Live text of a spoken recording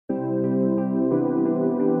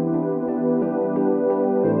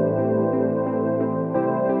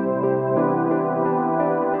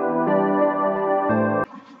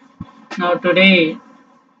Now today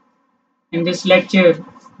in this lecture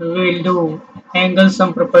we will do angle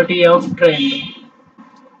sum property of triangle.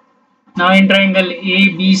 Now in triangle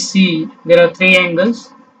ABC there are three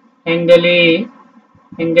angles, angle A,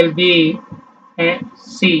 angle B and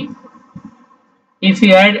C. If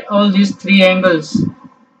you add all these three angles,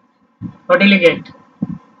 what will you get?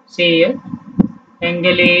 See here,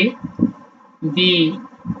 angle A, B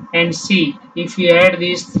and C. If you add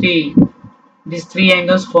these three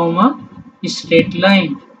angles form a straight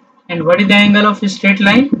line. And what is the angle of a straight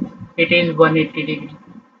line? It is 180 degree.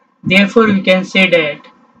 Therefore, we can say that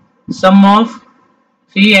sum of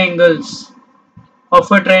three angles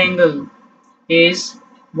of a triangle is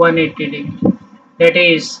 180 degree. That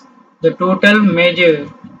is, the total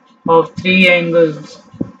measure of three angles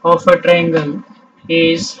of a triangle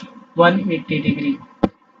is 180 degree.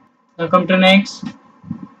 Now come to next.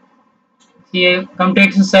 Here come to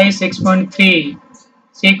exercise 6.3.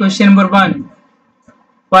 See question number 1.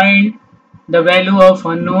 Find the value of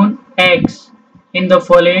unknown x in the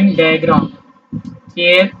following diagram.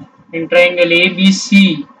 Here in triangle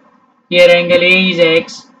ABC, here angle A is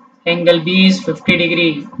x, angle B is 50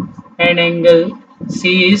 degree and angle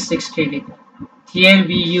C is 60 degree. Here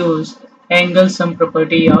we use angle sum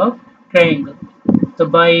property of triangle. So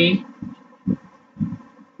by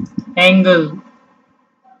angle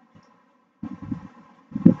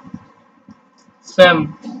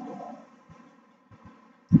sum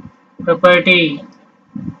property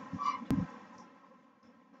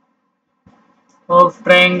of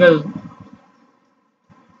triangle,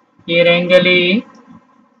 here angle A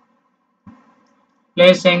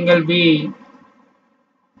plus angle B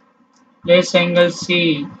plus angle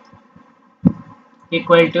C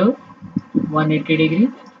equal to 180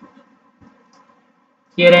 degree.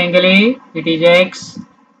 Here angle A it is x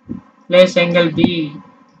plus angle B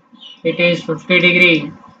it is 50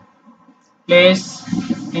 degree plus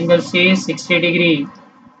angle C is 60 degree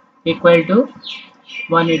equal to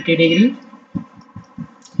 180 degree.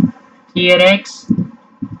 Here x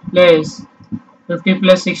plus 50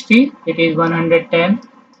 plus 60 it is 110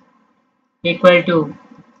 equal to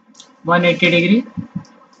 180 degree,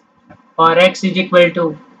 or x is equal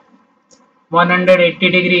to 180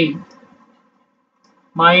 degree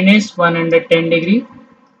minus 110 degree,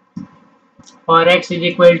 or x is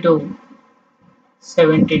equal to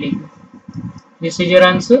 70 degree. This is your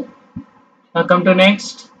answer. Now come to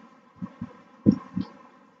next.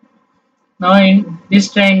 Now in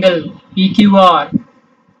this triangle PQR,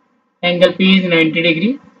 angle P is 90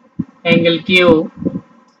 degree, angle Q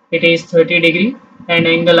it is 30 degree and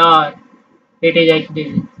angle R it is 80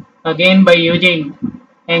 degree. Again by using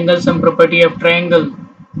angle sum property of triangle,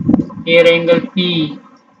 here angle P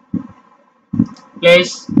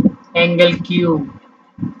plus angle Q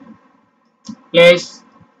plus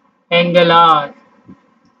angle R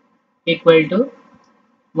equal to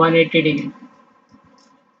 180 degree.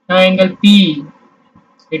 Now angle P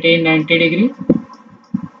it is 90 degree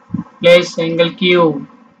plus angle Q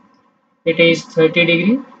it is 30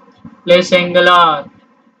 degree plus angle R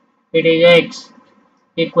it is x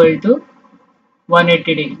equal to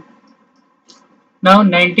 180 degree. Now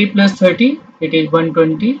 90 plus 30 it is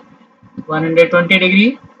 120, 120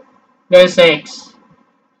 degree plus x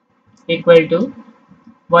equal to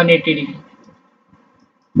 180 degree.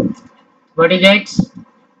 What is x?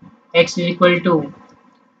 X is equal to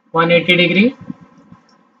 180 degree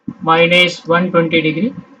minus 120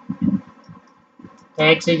 degree.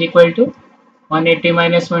 X is equal to 180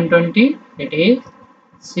 minus 120, it is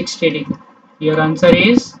 60 degree. Your answer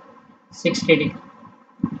is 60 degree.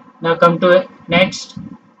 Now come to next.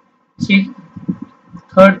 See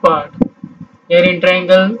third part. Here in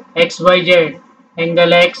triangle XYZ,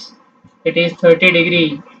 angle x it is 30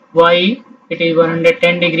 degree, y it is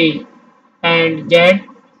 110 degree and z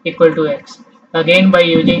equal to x. Again by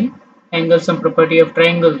using angle sum property of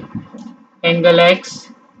triangle, angle x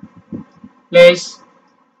plus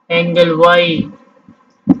angle y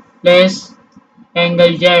plus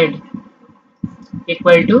angle z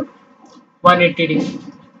equal to 180 degree.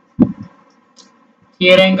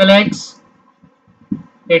 Here angle x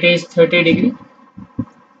it is 30 degree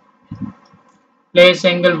plus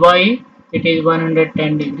angle y it is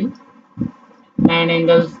 110 degree and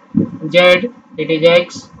angle z it is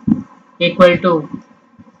x equal to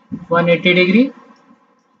 180 degree.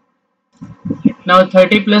 Now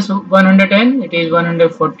 30 plus 110 it is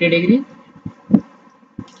 140 degree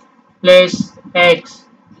plus x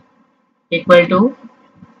equal to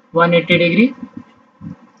 180 degree,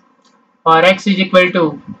 or x is equal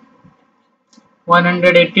to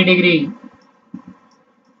 180 degree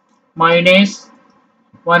minus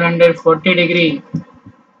 140 degree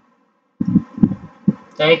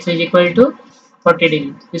The x is equal to 40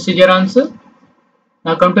 degree. This is your answer.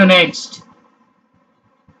 Now come to next.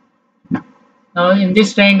 Now in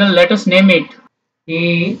this triangle, let us name it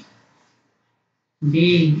A,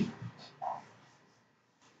 B,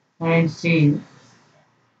 and C.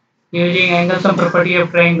 Using angle sum property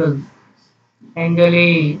of triangle, angle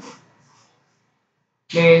A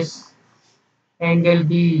plus angle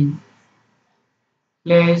B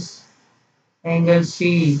plus angle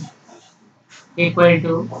C equal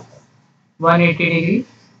to 180 degree.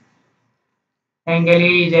 Angle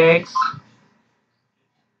A is x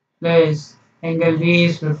plus angle B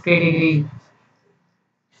is 50 degree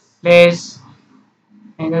plus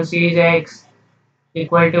angle C is x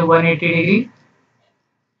equal to 180 degree.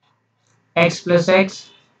 X plus x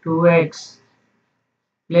 2x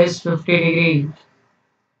plus 50 degree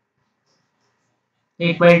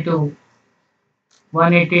equal to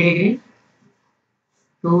 180 degree.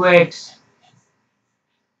 2x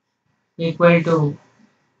equal to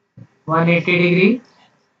 180 degree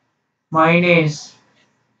minus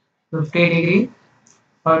 50 degree,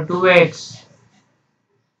 or 2x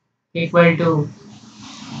equal to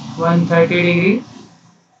 130 degree.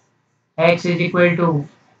 X is equal to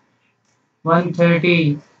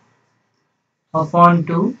 130 upon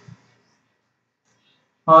 2,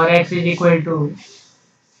 or x is equal to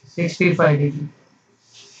 65 degree.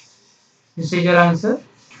 This is your answer.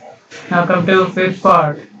 Now come to fifth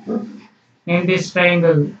part. In this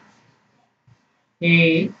triangle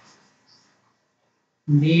A,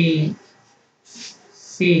 B,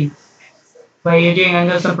 C, by using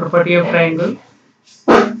angle sum property of triangle,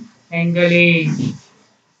 angle A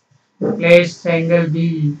plus angle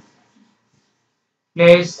B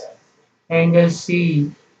plus angle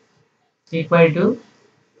C equal to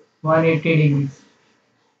 180 degrees.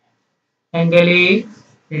 Angle A,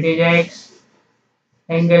 it is x,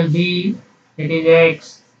 angle B, it is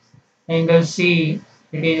x, angle C,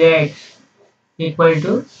 it is x, equal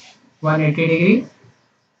to 180 degree.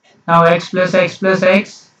 Now x plus x,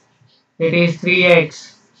 it is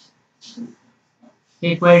 3x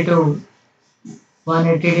equal to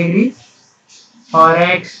 180 degree, or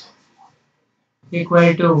x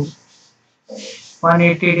equal to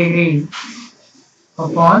 180 degree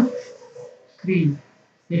upon 3.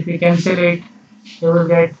 If we cancel it, you will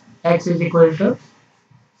get x is equal to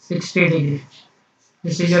 60 degree.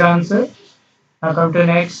 This is your answer. Now come to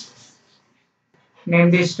next. Name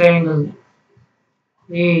this triangle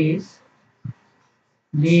A,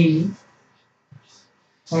 B,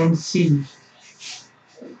 and C.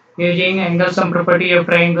 Using angle sum property of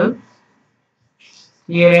triangle,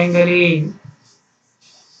 here angle A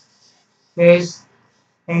plus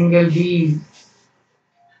angle B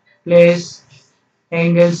plus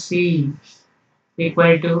angle C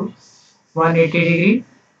equal to 180 degree.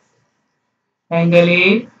 Angle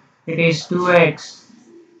A, it is 2x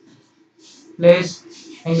plus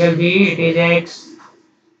angle B, it is x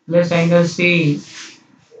plus angle C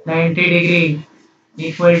 90 degree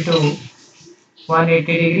equal to 180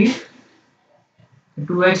 degree.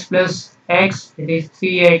 2x plus x, it is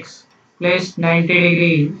 3x plus 90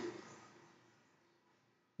 degree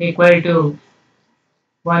equal to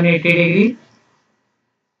 180 degree.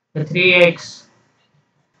 The 3x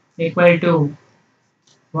equal to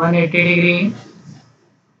 180 degree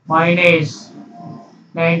minus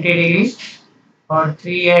 90 degree, or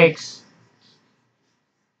 3x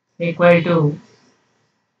equal to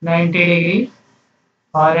 90 degree,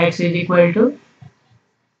 or x is equal to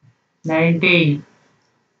 90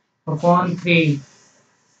 upon 3,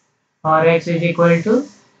 or x is equal to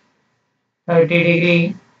 30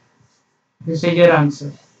 degree. This is your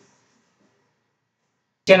answer.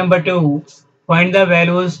 Question number 2. Find the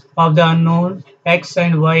values of the unknown x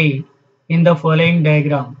and y in the following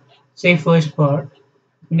diagram. Say first part.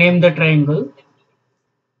 Name the triangle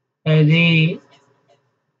as A,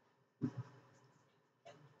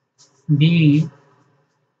 B,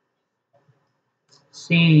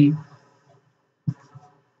 C,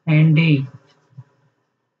 and D.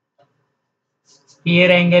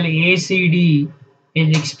 Here angle ACD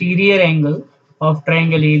is exterior angle of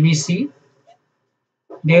triangle ABC.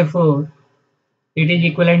 Therefore, it is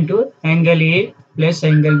equivalent to angle A plus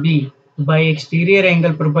angle B. By exterior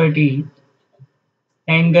angle property,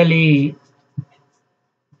 angle A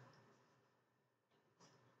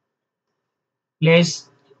plus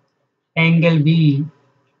angle B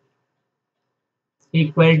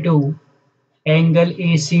equal to angle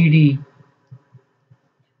ACD.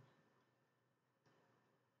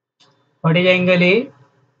 What is angle A?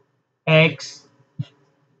 X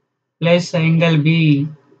plus angle B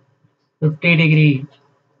 50 degree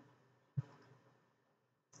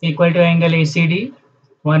equal to angle ACD.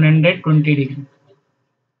 120 degree.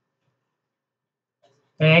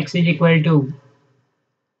 X is equal to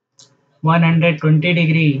 120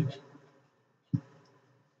 degree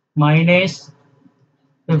minus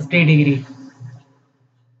 50 degree.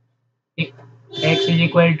 X is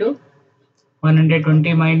equal to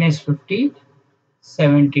 120 minus 50,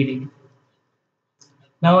 70 degree.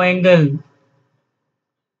 Now angle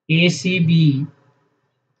ACB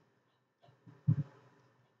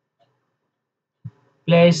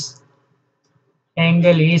plus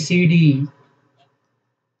angle ACD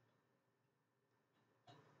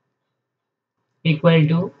equal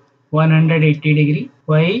to 180 degree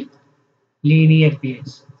by linear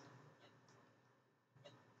phase.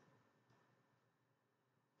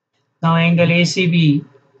 Now angle ACB,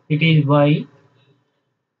 it is Y,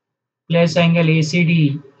 plus angle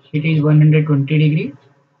ACD, it is 120 degree,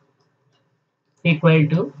 equal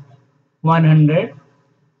to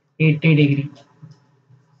 180 degree.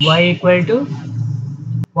 Y equal to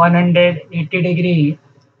 180 degree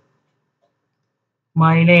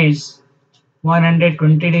minus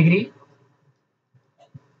 120 degree,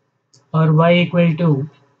 or Y equal to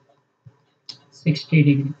 60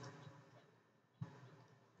 degree.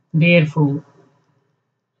 Therefore,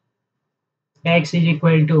 X is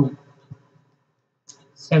equal to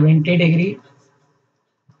 70 degree,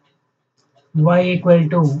 Y equal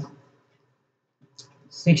to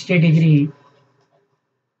 60 degree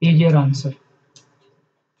is your answer.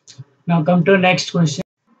 Now come to next question.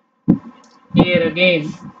 Here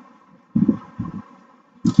again,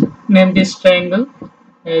 name this triangle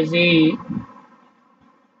as A,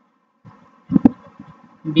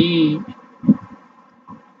 B,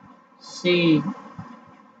 C,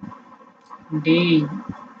 D,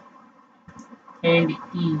 and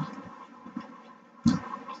E.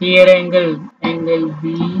 Here angle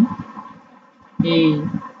B, A,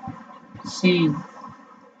 C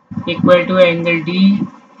equal to angle D,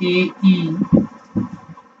 A, E,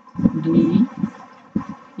 D,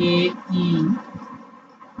 A, E.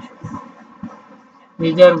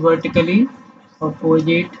 These are vertically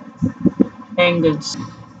opposite angles.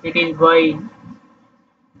 It is Y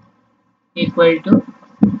equal to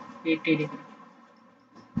 80 degree.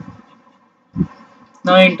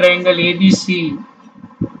 Now in triangle ABC,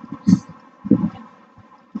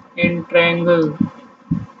 in triangle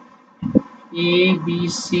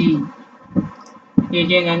ABC,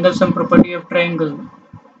 using angle sum property of triangle,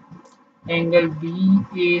 angle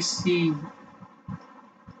BAC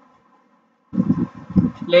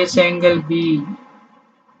plus angle B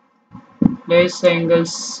plus angle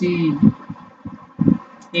C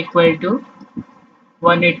equal to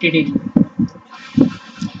 180 degree.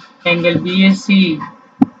 Angle BAC,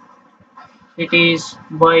 it is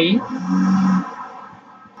Y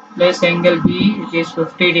plus angle B, it is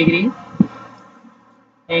 50 degree.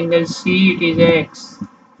 Angle C, it is X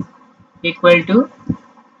equal to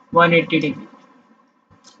 180 degree.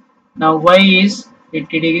 Now Y is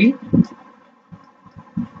 80 degree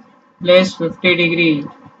plus 50 degree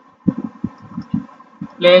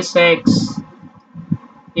plus X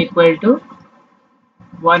equal to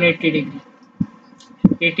 180 degree.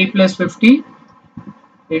 80 plus 50,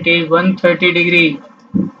 it is 130 degree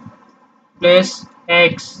plus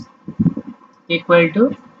X equal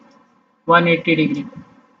to 180 degree.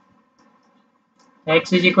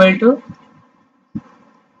 X is equal to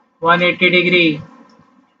 180 degree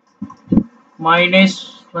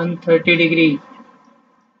minus 130 degree.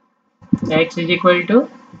 X is equal to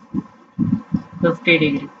 50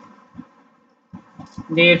 degree.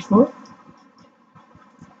 Therefore,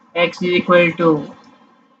 X is equal to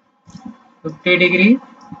 50 degree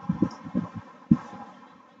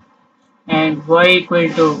and Y equal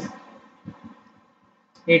to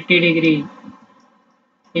 80 degree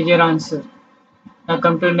is your answer. Now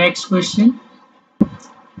come to next question.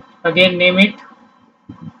 Again name it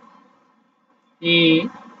A,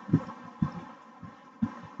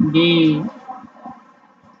 B,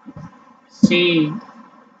 C,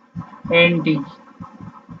 and D.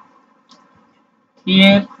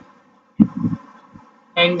 Here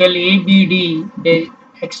angle ABD is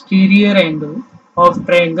exterior angle of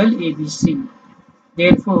triangle ABC.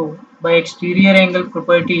 Therefore, by exterior angle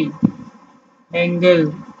property,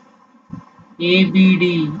 angle ABD,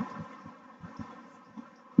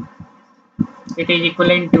 it is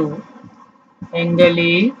equivalent to angle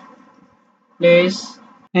A plus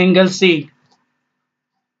angle C.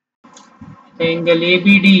 The angle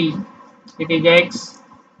ABD, it is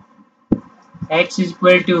X is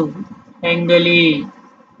equal to angle A,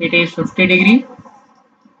 it is 50 degree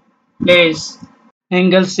plus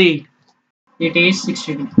angle C, it is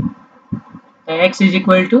 60 degree. The X is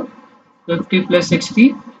equal to 50 plus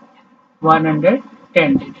 60,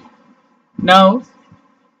 110 degree. Now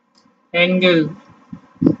angle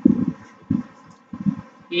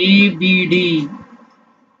ABD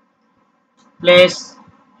plus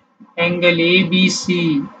angle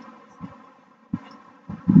ABC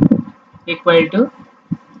equal to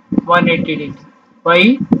 180 degree.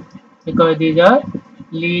 Why? Because these are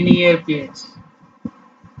linear pairs.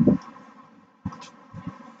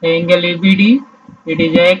 The angle ABD, it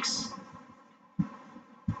is x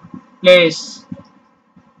plus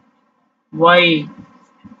y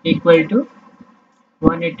equal to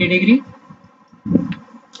 180 degree.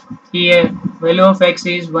 Here value of x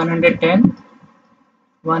is 110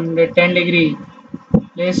 degree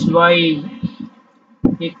plus y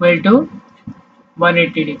equal to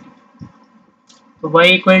 180 degree. So y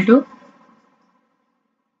equal to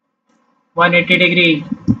 180 degree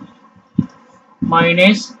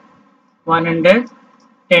minus 110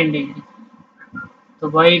 degree. So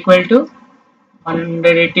y equal to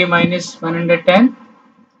 180 minus 110,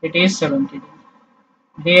 it is 70 degree.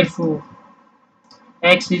 Therefore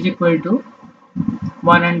x is equal to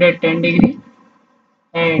 110 degree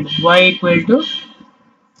and y equal to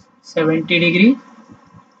 70 degree.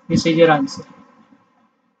 This is your answer.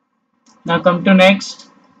 Now come to next.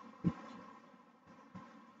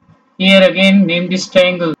 Here again name this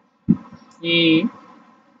triangle A,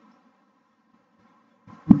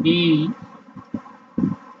 B,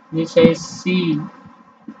 this is C,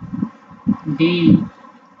 D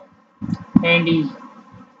and E.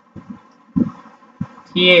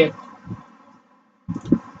 Here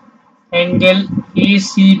angle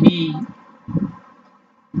ACB,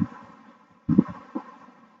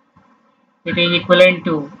 it is equivalent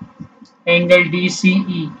to angle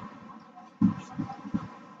DCE.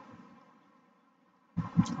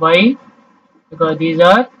 Why? Because these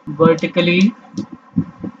are vertically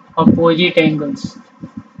opposite angles.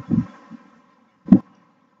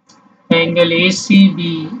 Angle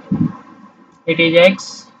ACB, it is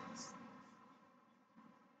x.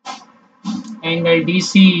 Angle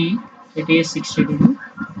DCE, it is 60 degree.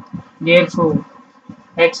 Therefore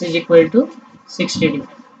x is equal to 60 degree.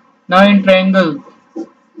 Now in triangle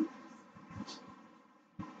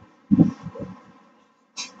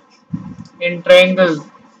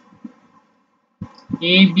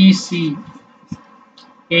ABC,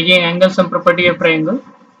 again angle sum property of triangle,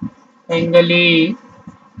 angle A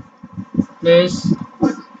plus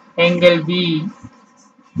angle B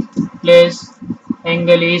plus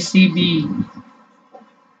angle ACB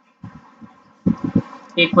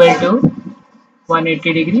equal to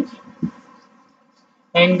 180 degree.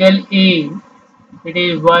 Angle A, it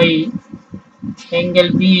is y.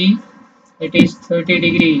 Angle B, it is 30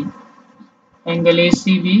 degree. Angle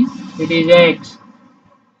ACB, it is x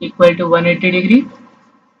equal to 180 degree.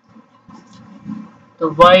 So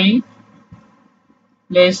y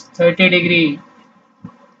plus 30 degree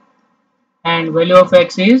and value of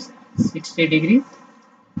x is 60 degree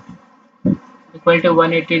equal to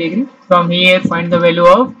 180 degree. From here find the value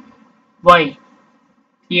of y.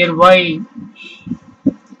 Here y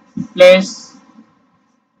plus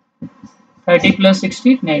 30 plus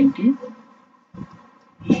 60, 90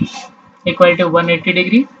 equal to 180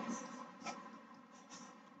 degree.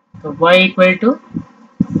 So y equal to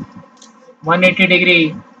 180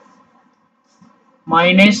 degree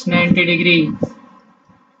minus 90 degree.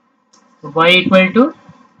 So y equal to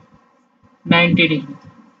 90 degree.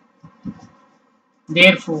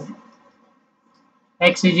 Therefore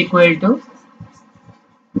x is equal to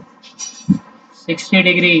 60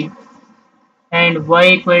 degree and y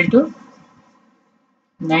equal to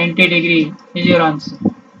 90 degree is your answer.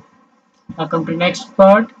 Now come to next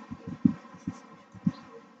part.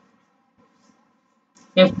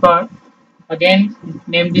 Fifth part. Again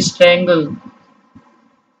name this triangle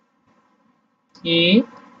A,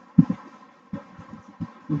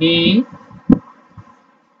 B,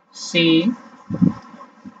 C,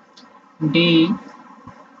 D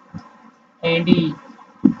and E.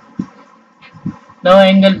 Now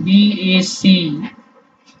angle BAC,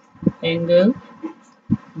 angle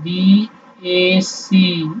BAC,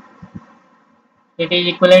 it is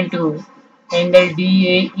equivalent to angle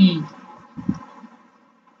DAE.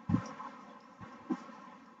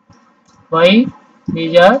 Why?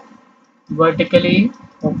 These are vertically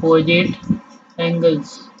opposite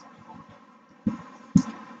angles.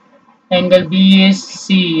 Angle BAC,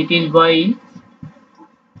 it is y.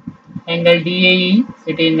 Angle DAE,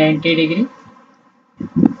 it is 90 degree.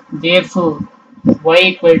 Therefore y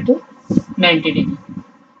equal to 90 degree.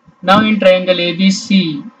 Now in triangle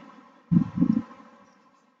ABC,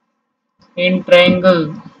 in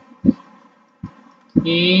triangle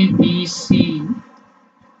ABC,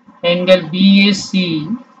 angle BAC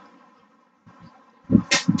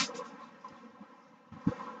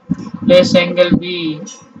plus angle B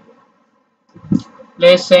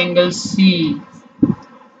plus angle C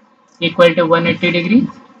equal to 180 degree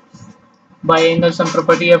by angle sum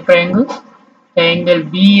property of triangle. The angle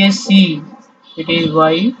BAC, it is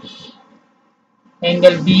Y,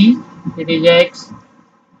 angle B, it is X,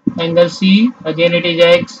 angle C, again it is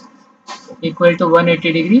X, equal to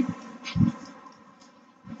 180 degree.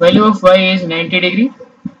 Value of Y is 90 degree,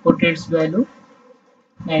 put its value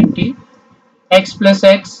 90. X plus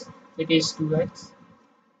X, it is 2X,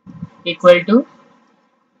 equal to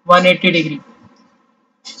 180 degree.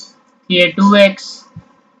 Here 2X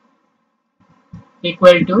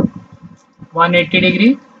equal to 180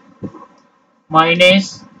 degree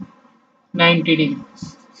minus 90 degree.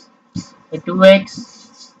 The 2X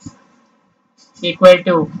equal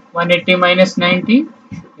to 180 minus 90,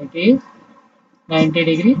 that is 90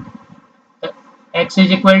 degree. The X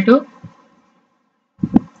is equal to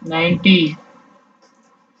 90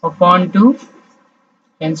 upon 2,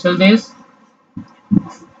 cancel this,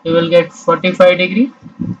 you will get 45 degree.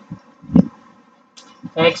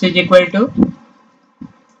 X is equal to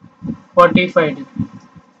 45 degree.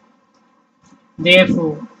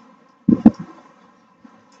 Therefore,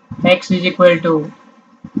 X is equal to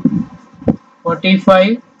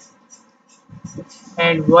 45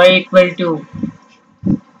 and Y equal to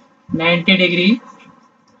 90 degree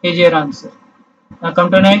is your answer. Now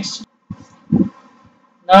come to next.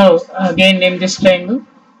 Now again name this triangle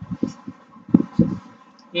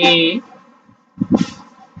A,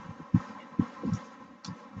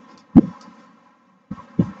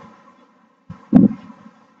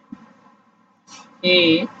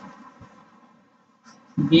 A,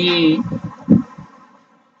 B,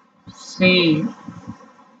 C,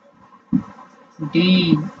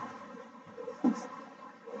 D,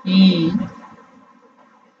 E,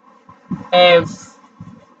 F,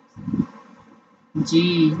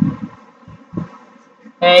 G,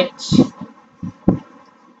 H,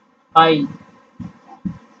 I.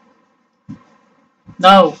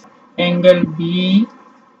 Now angle B,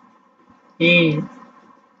 A,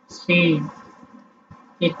 C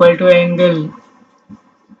equal to angle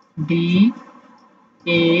D,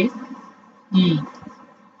 A, E.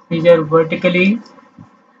 These are vertically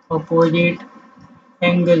opposite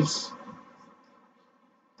angles.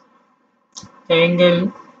 The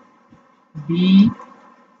angle B,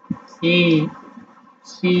 A,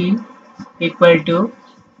 C equal to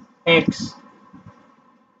X.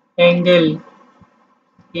 Angle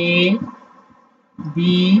A,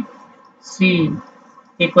 B, C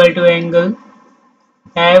equal to angle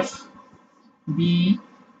F, B,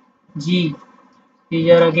 G.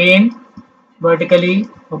 These are again vertically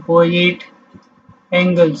opposite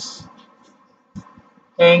angles.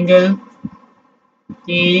 Angle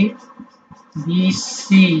A, B,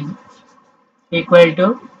 C equal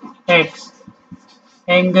to X.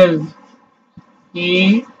 Angle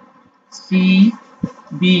A, C,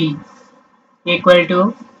 B equal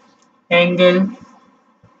to angle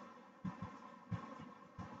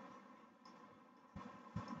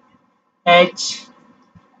H,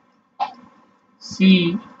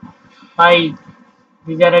 C, I.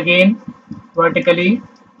 These are again vertically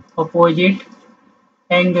opposite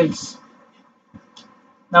angles.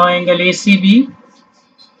 Now angle ACB,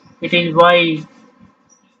 it is Y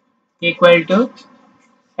equal to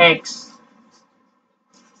X.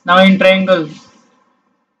 Now in triangle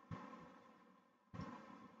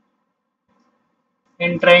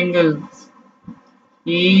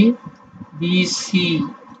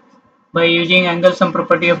ABC, by using angle sum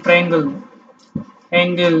property of triangle,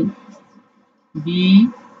 angle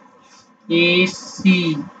BAC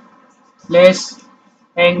plus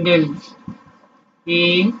angle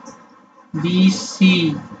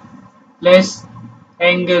ABC plus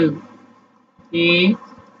angle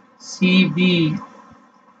ACB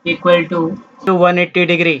equal to 180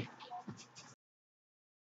 degree.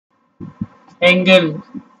 Angle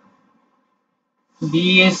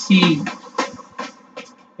BAC,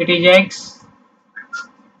 it is X.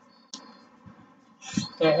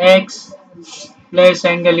 The X plus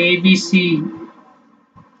angle ABC,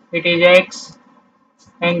 it is X.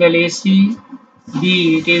 Angle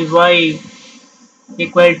ACB, it is Y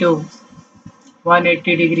equal to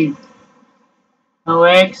 180 degree. Now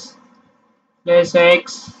X plus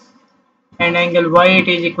X and angle Y, it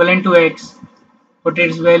is equivalent to X. Put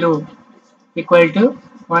its value equal to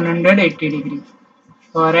 180 degree.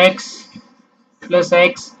 For X plus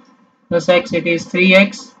X plus X, it is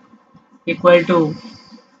 3X equal to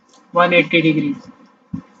 180 degree.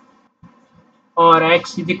 or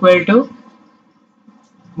x is equal to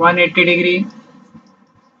 180 degree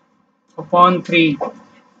upon 3.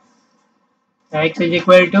 X is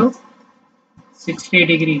equal to 60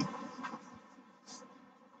 degree.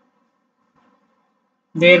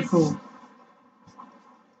 Therefore,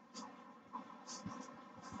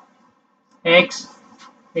 x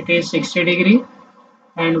it is 60 degree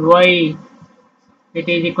and y it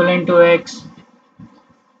is equivalent to x,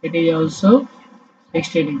 it is also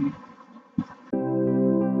 60 degree.